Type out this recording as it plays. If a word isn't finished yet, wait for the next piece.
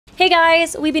Hey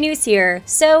guys, Weeby Newz here.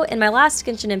 So, in my last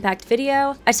Genshin Impact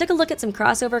video, I took a look at some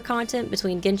crossover content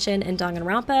between Genshin and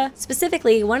Danganronpa.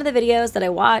 Specifically, one of the videos that I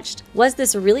watched was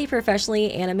this really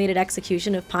professionally animated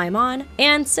execution of Paimon,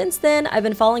 and since then, I've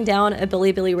been falling down a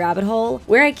Bilibili rabbit hole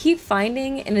where I keep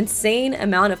finding an insane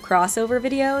amount of crossover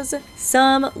videos.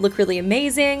 Some look really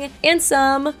amazing, and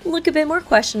some look a bit more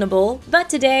questionable.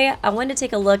 But today, I wanted to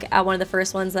take a look at one of the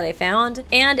first ones that I found,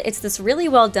 and it's this really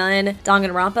well done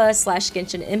Danganronpa /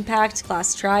 Genshin Impact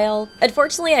class trial.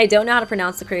 Unfortunately, I don't know how to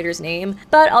pronounce the creator's name,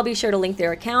 but I'll be sure to link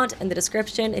their account in the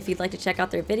description if you'd like to check out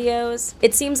their videos.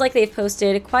 It seems like they've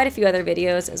posted quite a few other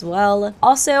videos as well.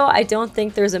 Also, I don't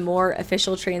think there's a more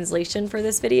official translation for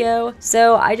this video,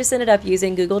 so I just ended up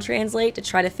using Google Translate to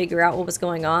try to figure out what was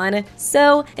going on.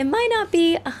 So it might not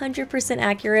be 100%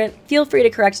 accurate. Feel free to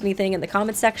correct anything in the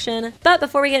comment section. But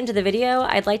before we get into the video,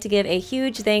 I'd like to give a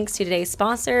huge thanks to today's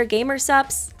sponsor,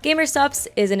 Gamersupps. Gamersupps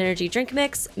is an energy drink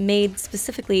mix made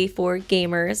specifically for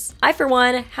gamers. I, for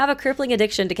one, have a crippling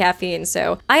addiction to caffeine,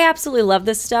 so I absolutely love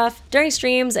this stuff. During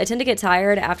streams, I tend to get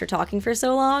tired after talking for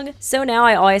so long, so now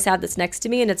I always have this next to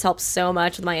me and it's helped so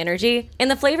much with my energy.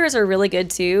 And the flavors are really good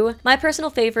too. My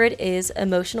personal favorite is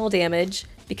Emotional Damage,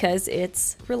 because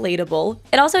it's relatable.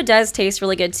 It also does taste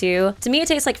really good too. To me, it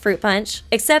tastes like fruit punch,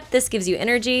 except this gives you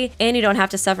energy and you don't have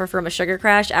to suffer from a sugar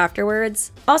crash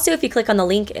afterwards. Also, if you click on the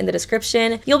link in the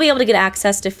description, you'll be able to get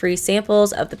access to free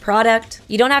samples of the product.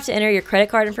 You don't have to enter your credit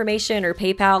card information or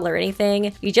PayPal or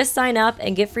anything. You just sign up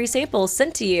and get free samples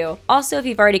sent to you. Also, if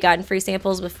you've already gotten free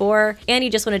samples before and you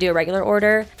just want to do a regular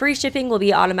order, free shipping will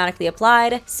be automatically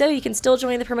applied, so you can still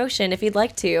join the promotion if you'd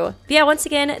like to. But yeah, once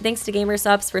again, thanks to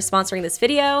Gamersupps for sponsoring this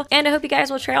video, and I hope you guys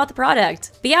will try out the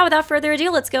product. But yeah, without further ado,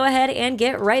 let's go ahead and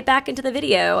get right back into the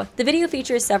video. The video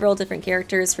features several different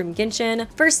characters from Genshin.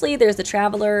 Firstly, there's the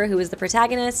Traveler, who is the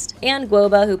protagonist, and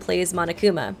Guoba, who plays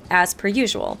Monokuma, as per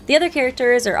usual. The other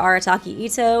characters are Arataki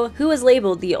Ito, who is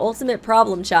labeled the ultimate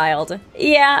problem child.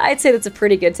 Yeah, I'd say that's a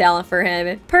pretty good talent for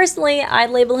him. Personally, I'd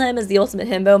label him as the ultimate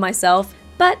himbo myself,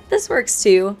 but this works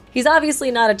too. He's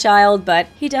obviously not a child, but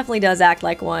he definitely does act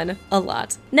like one a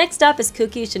lot. Next up is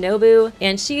Kuki Shinobu,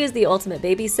 and she is the ultimate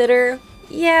babysitter.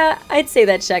 Yeah, I'd say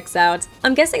that checks out.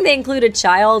 I'm guessing they included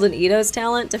child in Ito's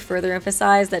talent to further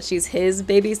emphasize that she's his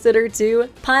babysitter too.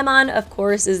 Paimon, of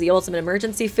course, is the ultimate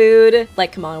emergency food.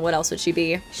 Like, come on, what else would she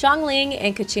be? Xiangling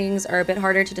and Keqing's are a bit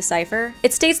harder to decipher.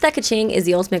 It states that Keqing is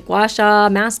the ultimate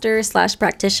guasha master /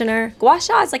 practitioner.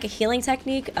 Guasha is like a healing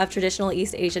technique of traditional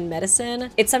East Asian medicine.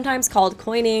 It's sometimes called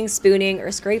coining, spooning,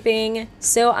 or scraping,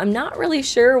 so I'm not really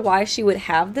sure why she would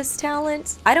have this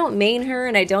talent. I don't main her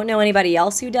and I don't know anybody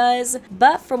else who does,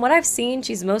 but from what I've seen,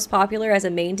 she's most popular as a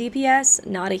main DPS,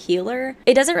 not a healer.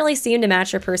 It doesn't really seem to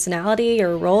match her personality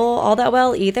or role all that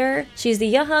well either. She's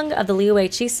the Yahung of the Liyue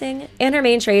Qixing, and her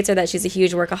main traits are that she's a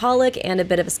huge workaholic and a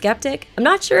bit of a skeptic. I'm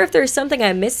not sure if there's something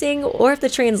I'm missing or if the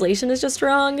translation is just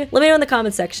wrong. Let me know in the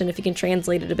comment section if you can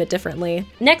translate it a bit differently.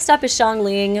 Next up is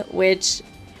Xiangling, which,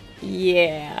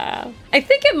 yeah, I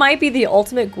think it might be the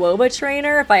ultimate Guoba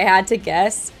trainer if I had to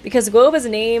guess, because Guoba's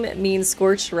name means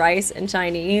scorched rice in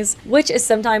Chinese, which is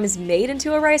sometimes made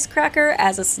into a rice cracker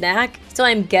as a snack, so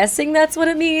I'm guessing that's what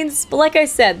it means. But like I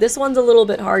said, this one's a little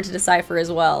bit hard to decipher as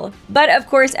well. But of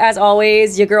course, as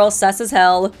always, your girl sus as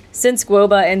hell, since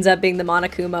Guoba ends up being the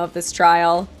Monokuma of this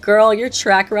trial. Girl, your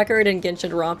track record in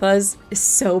Genshinronpas is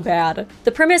so bad.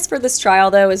 The premise for this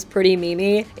trial, though, is pretty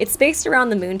memey. It's based around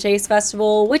the Moonchase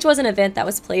Festival, which was an event that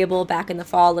was playable back in the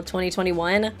fall of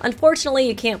 2021. Unfortunately,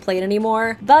 you can't play it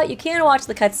anymore, but you can watch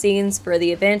the cutscenes for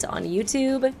the event on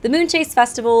YouTube. The Moonchase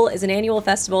Festival is an annual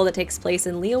festival that takes place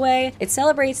in Liyue. It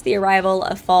celebrates the arrival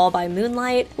of fall by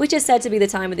moonlight, which is said to be the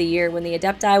time of the year when the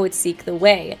Adepti would seek the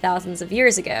way thousands of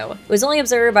years ago. It was only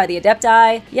observed by the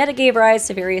Adepti, yet it gave rise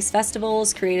to various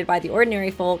festivals created by the ordinary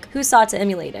folk who sought to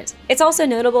emulate it. It's also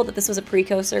notable that this was a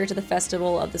precursor to the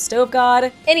festival of the Stove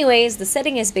God. Anyways, the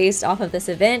setting is based off of this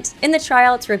event. In the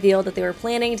trial, it's revealed that they were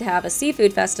planning to have a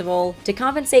seafood festival to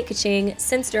compensate Keqing,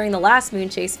 since during the last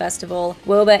Moonchase Festival,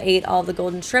 Guoba ate all of the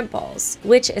golden shrimp balls,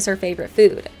 which is her favorite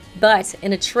food. But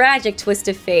in a tragic twist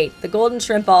of fate, the golden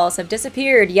shrimp balls have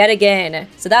disappeared yet again.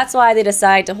 So that's why they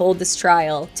decide to hold this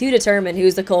trial, to determine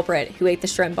who's the culprit who ate the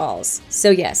shrimp balls.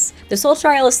 So yes, this whole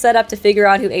trial is set up to figure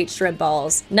out who ate shrimp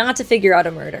balls, not to figure out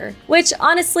a murder. Which,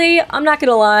 honestly, I'm not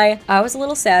gonna lie, I was a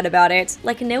little sad about it.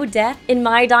 Like, no death in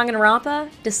my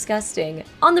Danganronpa? Disgusting.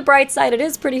 On the bright side, it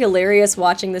is pretty hilarious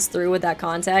watching this through with that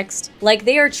context. Like,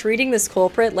 they are treating this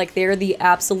culprit like they're the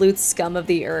absolute scum of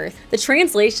the earth. The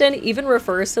translation even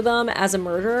refers to of them as a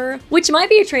murderer, which might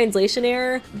be a translation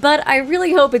error, but I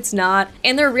really hope it's not,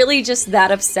 and they're really just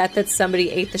that upset that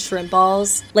somebody ate the shrimp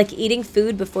balls. Like eating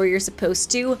food before you're supposed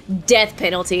to, death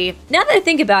penalty. Now that I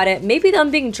think about it, maybe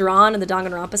them being drawn in the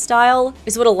Danganronpa style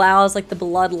is what allows like the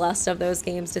bloodlust of those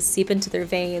games to seep into their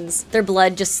veins. Their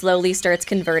blood just slowly starts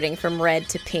converting from red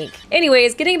to pink.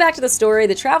 Anyways, getting back to the story,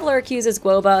 the Traveler accuses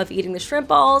Guoba of eating the shrimp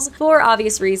balls for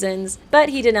obvious reasons, but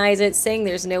he denies it, saying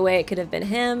there's no way it could have been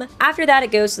him. After that,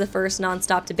 it goes to the first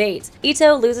non-stop debate.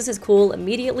 Ito loses his cool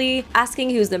immediately, asking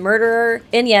who's the murderer,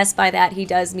 and yes, by that he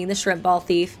does mean the shrimp ball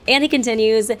thief, and he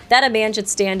continues that a man should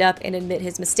stand up and admit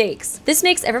his mistakes. This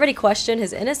makes everybody question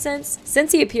his innocence,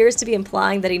 since he appears to be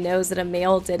implying that he knows that a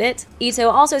male did it. Ito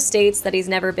also states that he's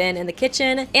never been in the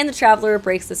kitchen, and the Traveler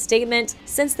breaks the statement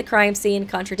since the crime scene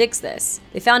contradicts this.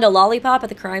 They found a lollipop at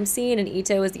the crime scene and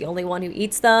Ito is the only one who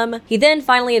eats them. He then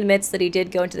finally admits that he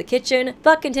did go into the kitchen,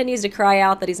 but continues to cry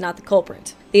out that he's not the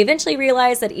culprit. They eventually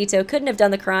realize that Ito couldn't have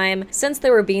done the crime since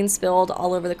there were beans spilled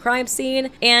all over the crime scene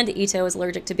and Ito is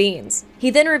allergic to beans. He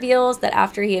then reveals that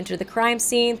after he entered the crime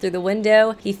scene through the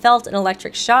window, he felt an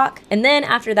electric shock, and then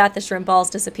after that the shrimp balls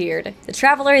disappeared. The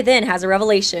Traveler then has a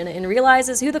revelation and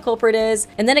realizes who the culprit is,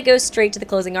 and then it goes straight to the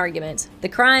closing argument. The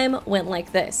crime went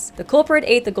like this. The culprit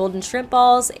ate the golden shrimp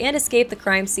balls and escaped the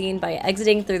crime scene by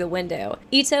exiting through the window.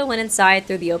 Ito went inside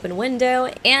through the open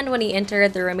window, and when he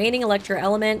entered, the remaining electro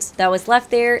element that was left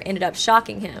there ended up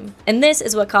shocking him. And this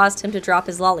is what caused him to drop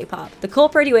his lollipop. The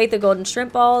culprit who ate the golden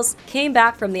shrimp balls came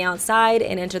back from the outside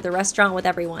and entered the restaurant with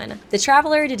everyone. The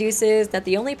Traveler deduces that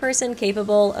the only person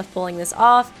capable of pulling this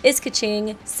off is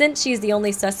Kaching, since she's the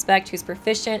only suspect who's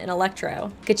proficient in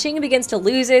electro. Kaching begins to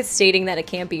lose it, stating that it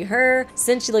can't be her,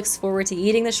 since she looks forward to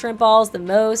eating the shrimp balls the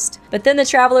most. But then the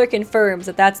Traveler confirms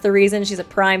that that's the reason she's a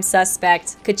prime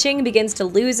suspect. Kaching begins to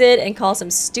lose it and calls him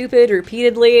stupid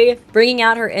repeatedly, bringing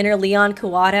out her inner Leon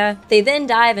Kawada. They then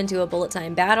dive into a bullet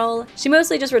time battle. She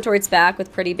mostly just retorts back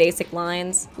with pretty basic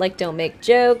lines, like don't make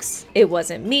jokes, it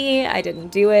wasn't me, I didn't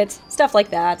do it, stuff like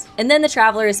that. And then the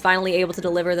Traveler is finally able to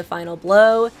deliver the final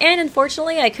blow, and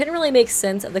unfortunately I couldn't really make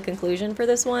sense of the conclusion for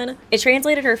this one. It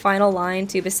translated her final line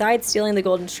to, besides stealing the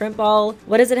golden shrimp ball,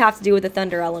 what does it have to do with the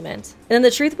thunder element? And then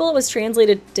the truth bullet was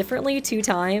translated differently 2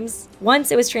 times.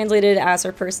 Once it was translated as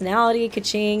her personality,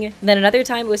 Kaching, then another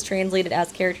time it was translated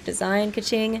as character design,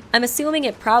 Kaching. I'm assuming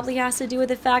it probably has to do with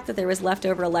the fact that there was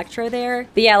leftover electro there,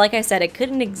 but yeah, like I said, I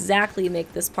couldn't exactly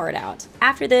make this part out.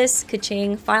 After this,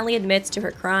 Kaching finally admits to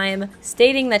her crime,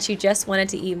 stating that she just wanted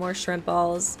to eat more shrimp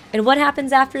balls. And what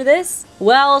happens after this?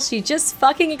 Well, she just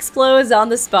fucking explodes on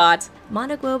the spot.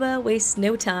 Mana Guoba wastes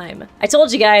no time. I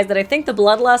told you guys that I think the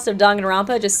bloodlust of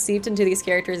Danganronpa just seeped into these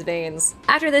characters' veins.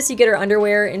 After this, you get her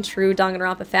underwear in true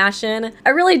Danganronpa fashion. I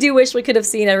really do wish we could have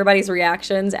seen everybody's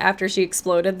reactions after she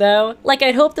exploded though. Like,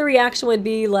 I'd hope the reaction would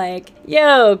be like,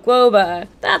 yo, Guoba,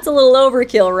 that's a little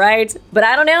overkill, right? But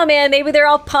I don't know, man, maybe they're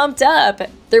all pumped up.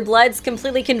 Their blood's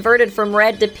completely converted from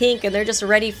red to pink and they're just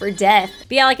ready for death.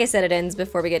 But yeah, like I said, it ends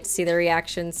before we get to see their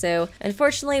reaction, so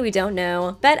unfortunately we don't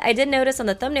know. But I did notice on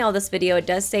the thumbnail of this video it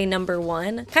does say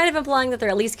 #1, kind of implying that they're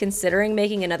at least considering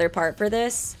making another part for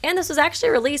this. And this was actually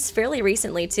released fairly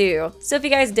recently too. So if you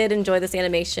guys did enjoy this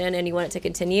animation and you want it to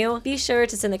continue, be sure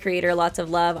to send the creator lots of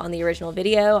love on the original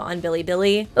video on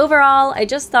Bilibili. Overall, I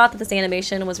just thought that this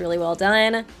animation was really well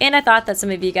done, and I thought that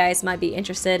some of you guys might be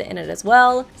interested in it as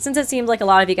well, since it seemed like a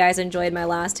lot of you guys enjoyed my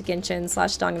last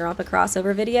Genshin/Danganronpa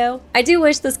crossover video. I do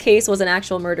wish this case was an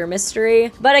actual murder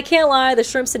mystery, but I can't lie, the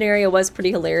shrimp scenario was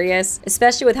pretty hilarious,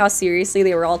 especially with how seriously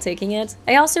they were all taking it.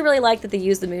 I also really like that they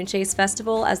used the Moonchase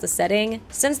Festival as the setting,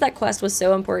 since that quest was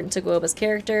so important to Guoba's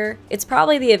character. It's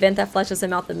probably the event that fleshes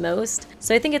him out the most,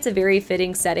 so I think it's a very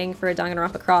fitting setting for a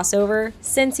Danganronpa crossover,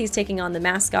 since he's taking on the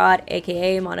mascot,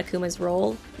 aka Monokuma's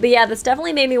role. But yeah, this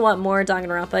definitely made me want more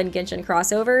Danganronpa and Genshin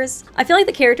crossovers. I feel like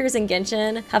the characters in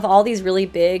Genshin have all these really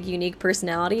big, unique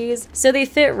personalities, so they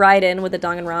fit right in with the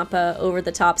Danganronpa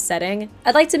over-the-top setting.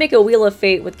 I'd like to make a Wheel of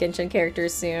Fate with Genshin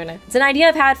characters soon. It's an idea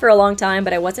I've had for a long time,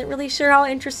 but I wasn't really sure how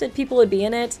interested people would be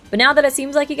in it. But now that it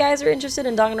seems like you guys are interested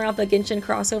in Danganronpa Genshin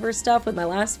crossover stuff with my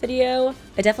last video,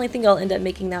 I definitely think I'll end up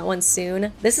making that one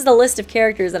soon. This is the list of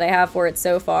characters that I have for it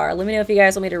so far. Let me know if you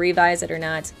guys want me to revise it or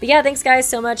not. But yeah, thanks guys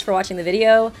so much for watching the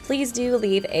video. Please do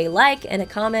leave a like and a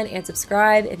comment and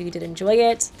subscribe if you did enjoy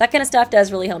it. That kind of stuff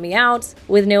does really help me out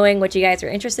with knowing what you guys are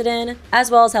interested in,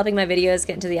 as well as helping my videos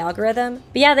get into the algorithm.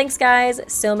 But yeah, thanks guys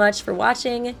so much for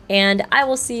watching, and I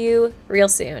will see you real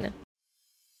soon.